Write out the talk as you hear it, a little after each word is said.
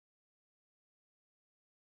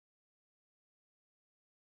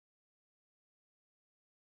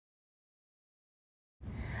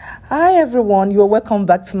Hi everyone, you're welcome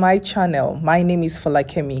back to my channel. My name is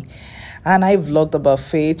Falakemi and I vlogged about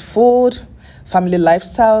faith, food, family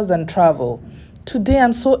lifestyles and travel. Today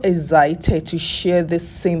I'm so excited to share this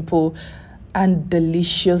simple and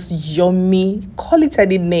delicious, yummy, call it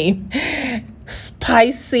any name,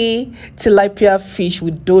 spicy tilapia fish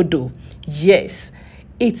with dodo. Yes,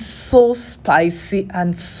 it's so spicy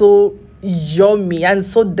and so yummy and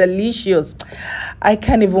so delicious. I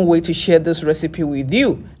can't even wait to share this recipe with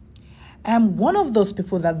you. I'm one of those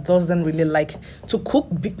people that doesn't really like to cook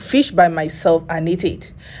fish by myself and eat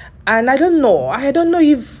it. And I don't know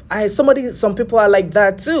if some people are like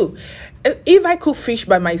that too. If I cook fish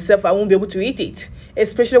by myself, I won't be able to eat it,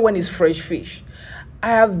 especially when it's fresh fish. I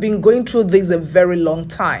have been going through this a very long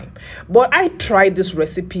time, but I tried this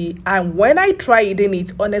recipe, and when I tried eating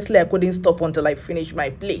it, honestly, I couldn't stop until I finished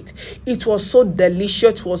my plate. It was so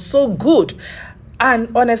delicious, it was so good,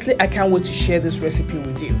 and honestly, I can't wait to share this recipe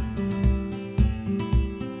with you.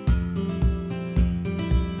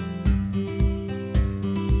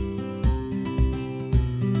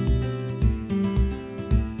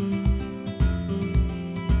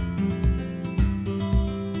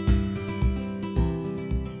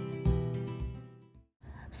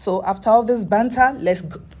 So after all this banter, let's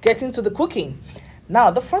get into the cooking. Now,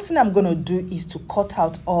 the first thing I'm going to do is to cut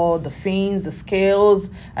out all the fins, the scales,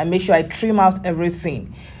 and make sure I trim out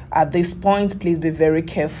everything. At this point, please be very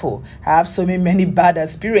careful. I have so many bad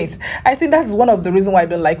experiences. I think that's one of the reasons why I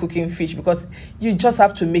don't like cooking fish, because you just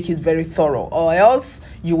have to make it very thorough, or else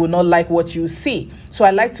you will not like what you see. So I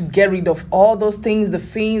like to get rid of all those things, the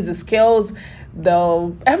fins, the scales,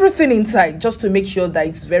 everything inside, just to make sure that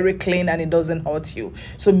it's very clean and it doesn't hurt you.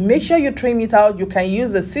 So make sure you trim it out. You can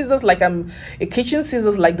use the scissors, like a kitchen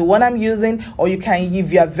scissors like the one I'm using, or you can,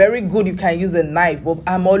 if you are very good, you can use a knife, but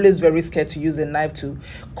I'm always very scared to use a knife to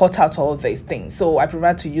cut out all these things. So I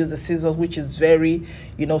prefer to use the scissors, which is very,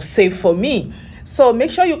 safe for me. So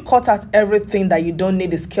make sure you cut out everything that you don't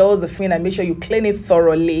need, the scales, the fin, and make sure you clean it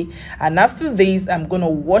thoroughly. And after this, I'm going to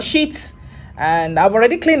wash it. And I've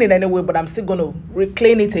already cleaned it anyway, but I'm still going to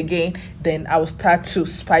re-clean it again. Then I will start to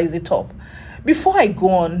spice it up. Before I go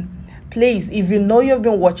on, please, if you know you've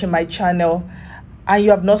been watching my channel and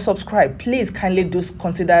you have not subscribed, please kindly do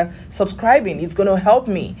consider subscribing. It's going to help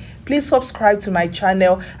me. Please subscribe to my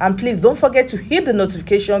channel, and please don't forget to hit the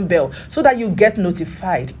notification bell so that you get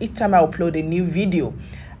notified each time I upload a new video.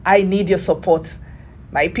 I need your support.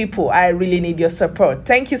 My people, I really need your support.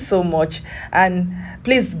 Thank you so much. And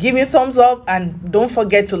please give me a thumbs up, and don't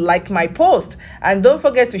forget to like my post, and don't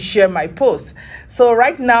forget to share my post. So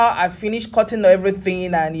right now I've finished cutting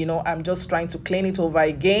everything, and I'm just trying to clean it over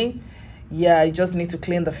again. Yeah, you just need to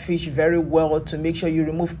clean the fish very well to make sure you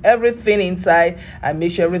remove everything inside and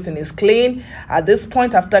make sure everything is clean. At this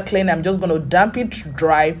point, after cleaning, I'm just going to damp it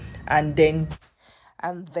dry and then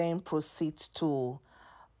proceed to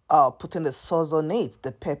putting the sauce on it,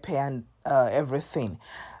 the pepper and everything.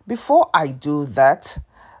 Before I do that,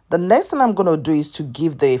 the next thing I'm going to do is to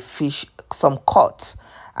give the fish some cut,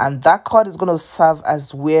 and that cut is going to serve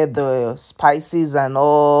as where the spices and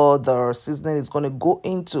all the seasoning is going to go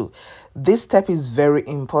into. This step is very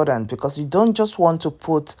important because you don't just want to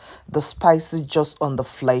put the spices just on the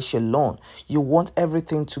flesh alone. You want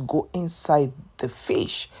everything to go inside the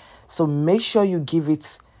fish. So make sure you give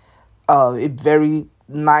it a very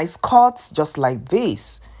nice cut, just like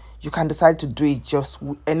this. You can decide to do it just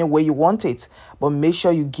any way you want it, but make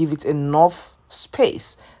sure you give it enough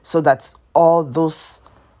space so that all those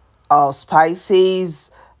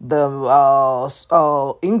spices,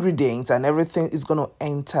 the ingredients and everything is going to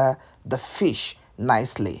enter the fish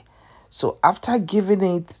nicely. So after giving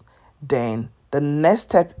it, then the next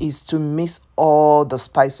step is to mix all the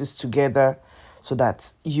spices together so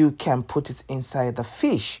that you can put it inside the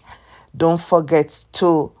fish. Don't forget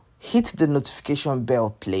to hit the notification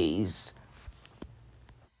bell, please.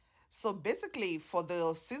 So basically, for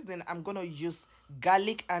the seasoning, I'm going to use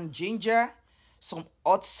garlic and ginger, some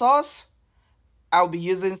hot sauce. I'll be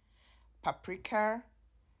using paprika,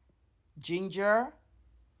 ginger,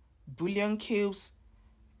 bouillon cubes,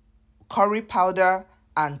 curry powder,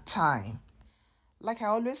 and thyme. Like I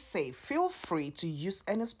always say, feel free to use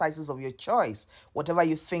any spices of your choice. Whatever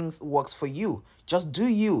you think works for you, just do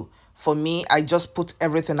you. For me, I just put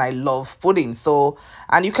everything I love putting. So,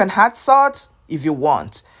 and you can add salt if you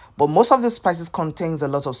want, but most of the spices contains a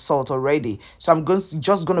lot of salt already. So I'm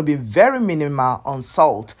just going to be very minimal on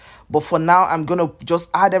salt. But for now, I'm going to just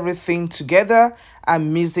add everything together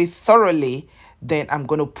and mix it thoroughly. Then I'm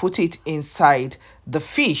going to put it inside the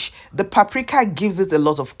fish. The paprika gives it a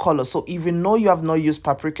lot of color. So if you know you have not used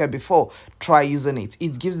paprika before, try using it.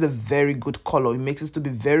 It gives a very good color. It makes it to be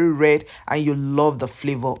very red and you love the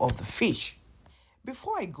flavor of the fish.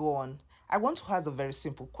 Before I go on, I want to ask a very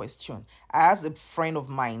simple question. I asked a friend of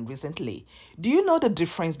mine recently, do you know the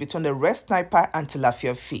difference between the red sniper and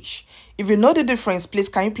tilapia fish? If you know the difference, please,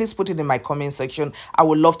 can you please put it in my comment section? I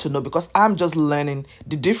would love to know because I'm just learning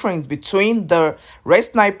the difference between the red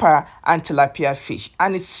sniper and tilapia fish.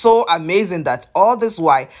 And it's so amazing that all this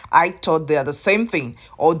while I thought they are the same thing,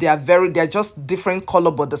 or they're just different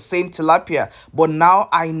color but the same tilapia. But now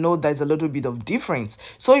I know there's a little bit of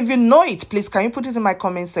difference. So if you know it, please, can you put it in my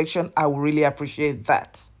comment section? I will really appreciate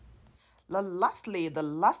that. Lastly, the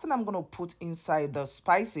last thing I'm going to put inside the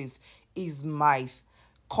spices is my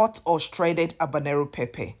cut or shredded habanero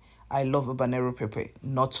pepper. I love habanero pepper.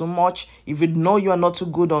 Not too much. If you know you are not too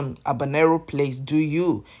good on habanero, please do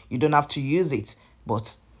you. You don't have to use it.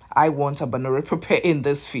 But I want habanero pepper in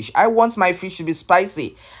this fish. I want my fish to be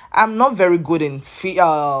spicy. I'm not very good in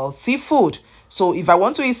seafood. So if I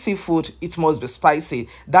want to eat seafood, it must be spicy.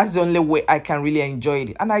 That's the only way I can really enjoy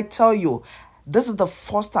it. And I tell you, this is the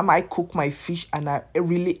first time I cook my fish and I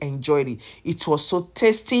really enjoyed it. It was so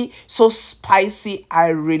tasty, so spicy. I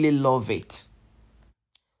really love it.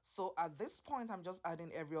 So at this point, I'm just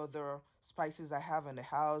adding every other spices I have in the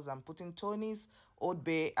house. I'm putting Tony's, Old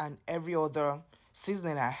Bay, and every other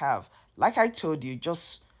seasoning I have. Like I told you,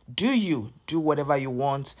 just do whatever you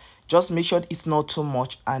want. Just make sure it's not too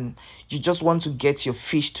much and you just want to get your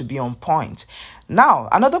fish to be on point. Now,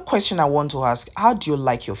 another question I want to ask, how do you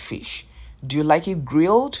like your fish? Do you like it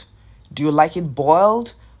grilled? Do you like it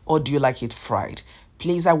boiled? Or do you like it fried?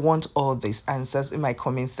 Please, I want all these answers in my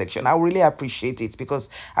comment section. I really appreciate it because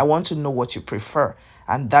I want to know what you prefer.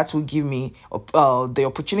 And that will give me the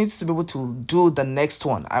opportunity to be able to do the next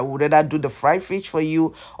one. I would rather do the fried fish for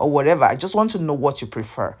you or whatever. I just want to know what you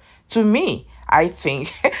prefer. To me, I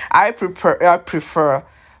think I prefer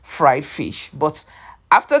fried fish. But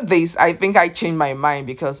after this, I think I changed my mind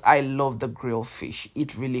because I love the grilled fish.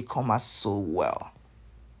 It really comes out so well.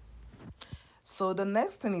 So the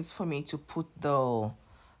next thing is for me to put the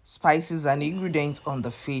spices and ingredients on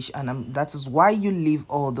the fish, and that is why you leave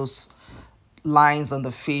all those lines on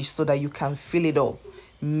the fish so that you can fill it up.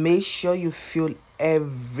 Make sure you fill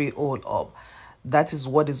every hole up. That is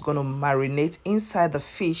what is going to marinate inside the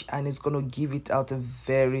fish and it's going to give it out a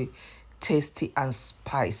very tasty and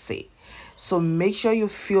spicy. So make sure you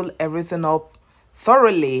fill everything up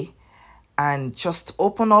thoroughly and just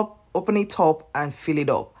open it up and fill it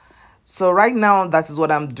up. So right now, that is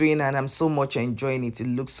what I'm doing and I'm so much enjoying it. It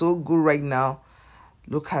looks so good right now.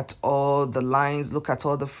 Look at all the lines, look at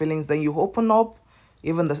all the fillings. Then you open up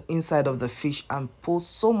even the inside of the fish and put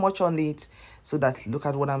so much on it so that, look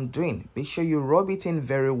at what I'm doing. Make sure you rub it in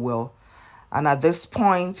very well. And at this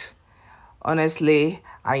point, honestly,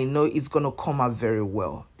 I know it's going to come out very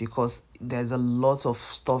well because there's a lot of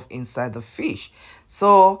stuff inside the fish.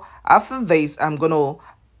 So after this, I'm going to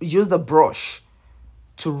use the brush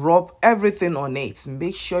to rub everything on it.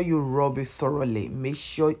 Make sure you rub it thoroughly. Make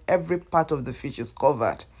sure every part of the fish is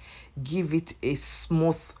covered. Give it a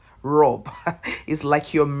smooth rub. It's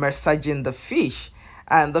like you're massaging the fish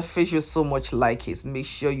and the fish is so much like it. Make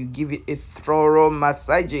sure you give it a thorough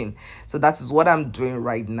massaging. So that is what I'm doing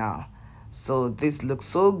right now. So this looks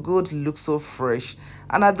so good, looks so fresh.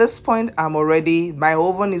 And at this point, I'm preheating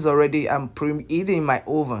my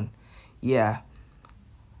oven. Yeah.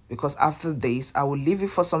 Because after this, I will leave it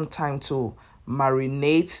for some time to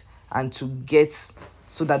marinate and to get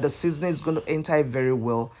so that the seasoning is going to enter it very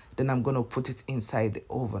well. Then I'm going to put it inside the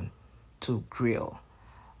oven to grill.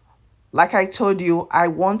 Like I told you, I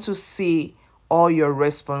want to see all your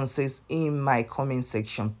responses in my comment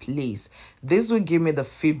section, please. This will give me the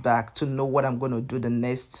feedback to know what I'm going to do the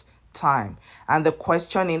next time. And the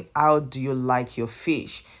question is, how do you like your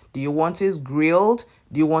fish? Do you want it grilled?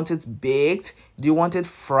 Do you want it baked? Do you want it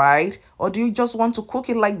fried? Or do you just want to cook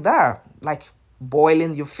it like that? Like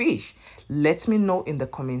boiling your fish? Let me know in the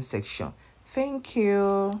comment section. Thank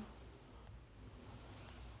you.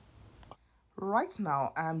 Right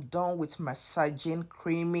now, I'm done with massaging,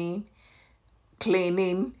 creaming,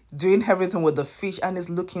 cleaning, doing everything with the fish, and it's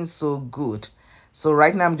looking so good. So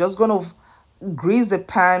right now, I'm just going to grease the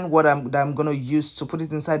pan that I'm going to use to put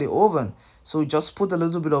it inside the oven. So just put a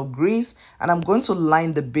little bit of grease and I'm going to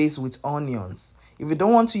line the base with onions. If you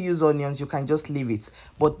don't want to use onions, you can just leave it.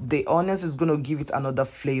 But the onions is going to give it another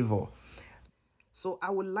flavor. So I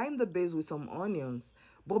will line the base with some onions.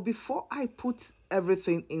 But before I put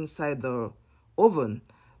everything inside the oven,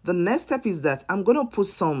 the next step is that I'm going to put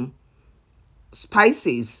some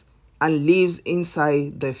spices and leaves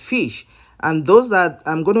inside the fish. And those that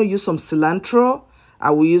I'm going to use some cilantro,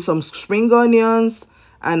 I will use some spring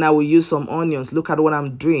onions, and I will use some onions. Look at what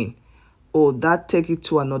I'm doing. Oh, that take it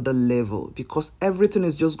to another level, because everything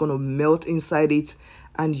is just going to melt inside it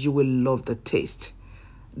and you will love the taste.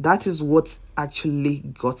 That is what actually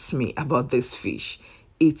got me about this fish.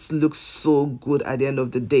 It looks so good at the end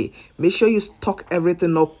of the day. Make sure you stock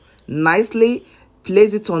everything up nicely.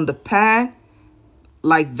 Place it on the pan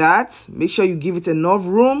like that. Make sure you give it enough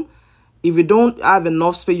room. If you don't have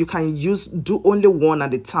enough space, you can do only one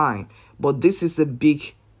at a time. But this is a big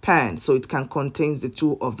pan, so it can contain the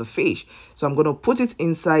two of the fish. So I'm going to put it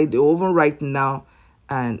inside the oven right now,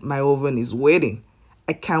 and my oven is waiting.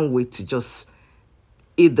 I can't wait to just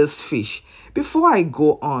eat this fish. Before I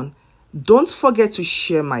go on, don't forget to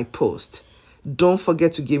share my post. Don't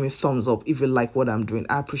forget to give me thumbs up if you like what I'm doing.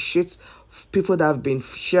 I appreciate people that have been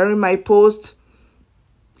sharing my post,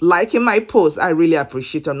 liking my post. I really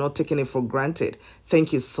appreciate it. I'm not taking it for granted.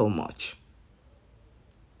 Thank you so much.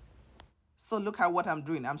 So look at what I'm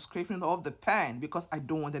doing. I'm scraping it off the pan because I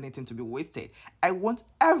don't want anything to be wasted. I want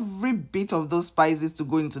every bit of those spices to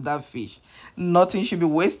go into that fish. Nothing should be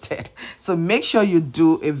wasted. So make sure you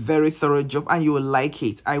do a very thorough job and you will like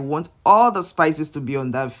it. I want all the spices to be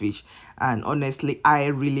on that fish. And honestly, I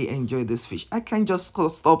really enjoy this fish. I can't just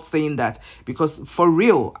stop saying that because for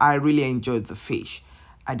real, I really enjoyed the fish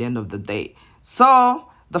at the end of the day. So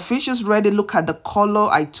the fish is ready. Look at the color.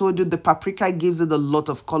 I told you the paprika gives it a lot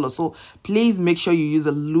of color. So please make sure you use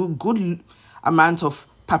a good amount of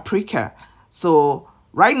paprika. So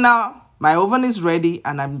right now, my oven is ready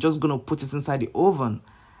and I'm just going to put it inside the oven.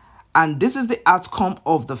 And this is the outcome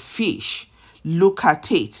of the fish. Look at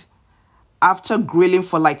it. After grilling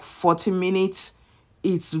for like 40 minutes,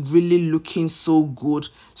 it's really looking so good,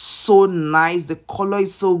 so nice. The color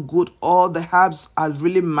is so good. All the herbs are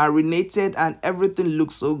really marinated and everything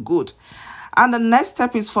looks so good. And the next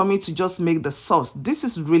step is for me to just make the sauce. This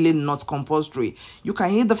is really not compulsory. You can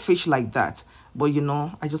eat the fish like that, but you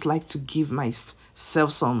know, I just like to give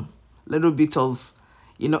myself some little bit of,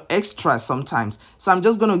 you know, extra sometimes. So I'm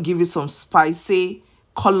just going to give you some spicy,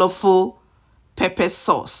 colorful pepper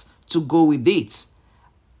sauce to go with it,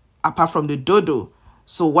 apart from the Dodo.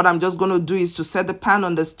 So what I'm just going to do is to set the pan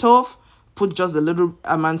on the stove, put just a little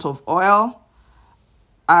amount of oil,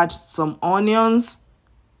 add some onions,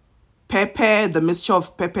 pepper, the mixture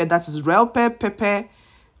of pepper, that is red pepper,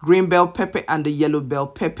 green bell pepper, and the yellow bell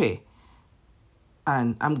pepper.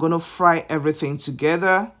 And I'm going to fry everything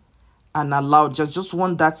together and allow just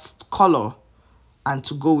want that color and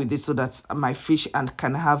to go with it so that my fish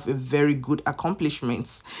can have a very good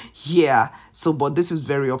accomplishments. Yeah, so but this is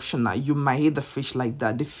very optional. You might eat the fish like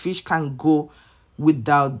that. The fish can go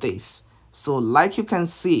without this. So like you can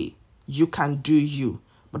see, you can do you.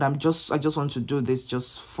 But I just want to do this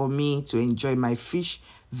just for me to enjoy my fish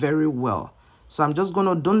very well. So I'm just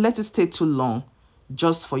gonna, don't let it stay too long,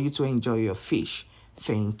 just for you to enjoy your fish.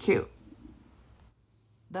 Thank you.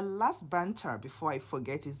 The last banter before I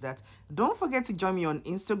forget is that don't forget to join me on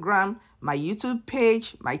Instagram, my YouTube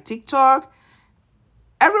page, my TikTok,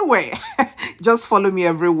 everywhere. Just follow me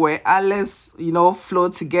everywhere and let's, you know, flow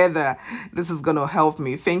together. This is going to help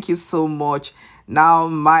me. Thank you so much. Now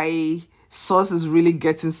my sauce is really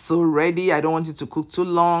getting so ready. I don't want it to cook too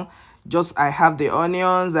long. Just I have the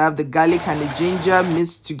onions, I have the garlic and the ginger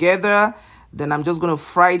mixed together. Then I'm just going to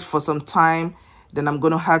fry it for some time. Then I'm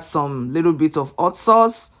going to add some little bit of hot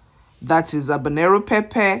sauce. That is habanero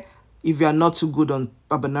pepper. If you are not too good on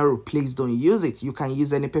habanero, please don't use it. You can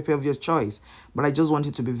use any pepper of your choice. But I just want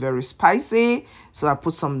it to be very spicy. So I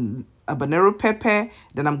put some habanero pepper.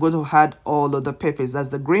 Then I'm going to add all of the peppers. That's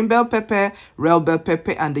the green bell pepper, red bell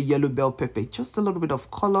pepper, and the yellow bell pepper. Just a little bit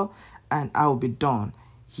of color and I will be done.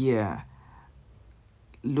 Yeah.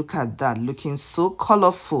 Look at that. Looking so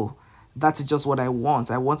colorful. That's just what I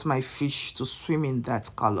want. I want my fish to swim in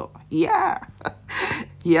that color. Yeah.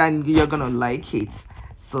 Yeah, and you're going to like it.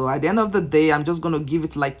 So at the end of the day, I'm just going to give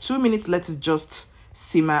it like 2 minutes. Let it just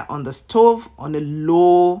simmer on the stove on a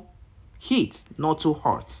low heat, not too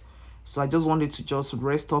hot. So I just want it to just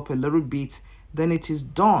rest up a little bit. Then it is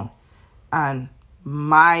done. And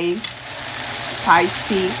my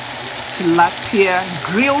spicy tilapia,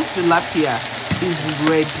 grilled tilapia is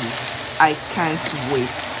ready. I can't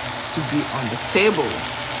wait to be on the table.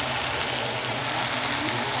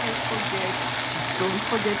 Don't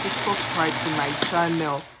forget to subscribe to my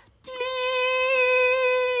channel.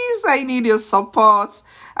 Please, I need your support.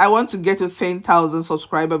 I want to get to 10,000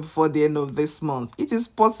 subscribers before the end of this month. It is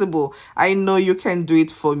possible. I know you can do it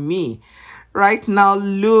for me. Right now,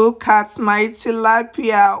 look at my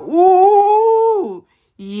tilapia. Ooh,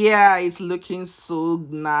 Yeah, it's looking so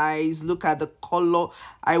nice. Look at the color.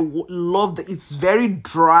 Love that it's very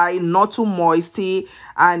dry, not too moisty,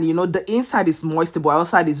 and you know the inside is moisty but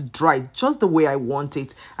outside is dry, just the way I want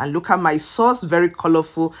it. And look at my sauce, very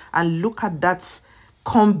colorful. And look at that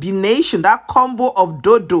combination, that combo of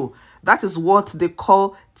Dodo. That is what they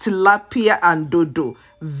call tilapia and Dodo.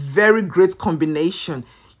 Very great combination.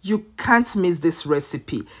 You can't miss this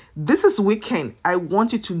recipe. This is weekend. I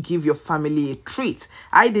want you to give your family a treat.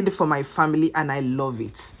 I did it for my family and I love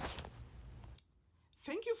it.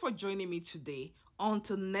 Thank you for joining me today.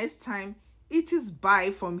 Until next time, it is bye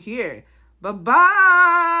from here.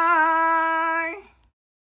 Bye-bye.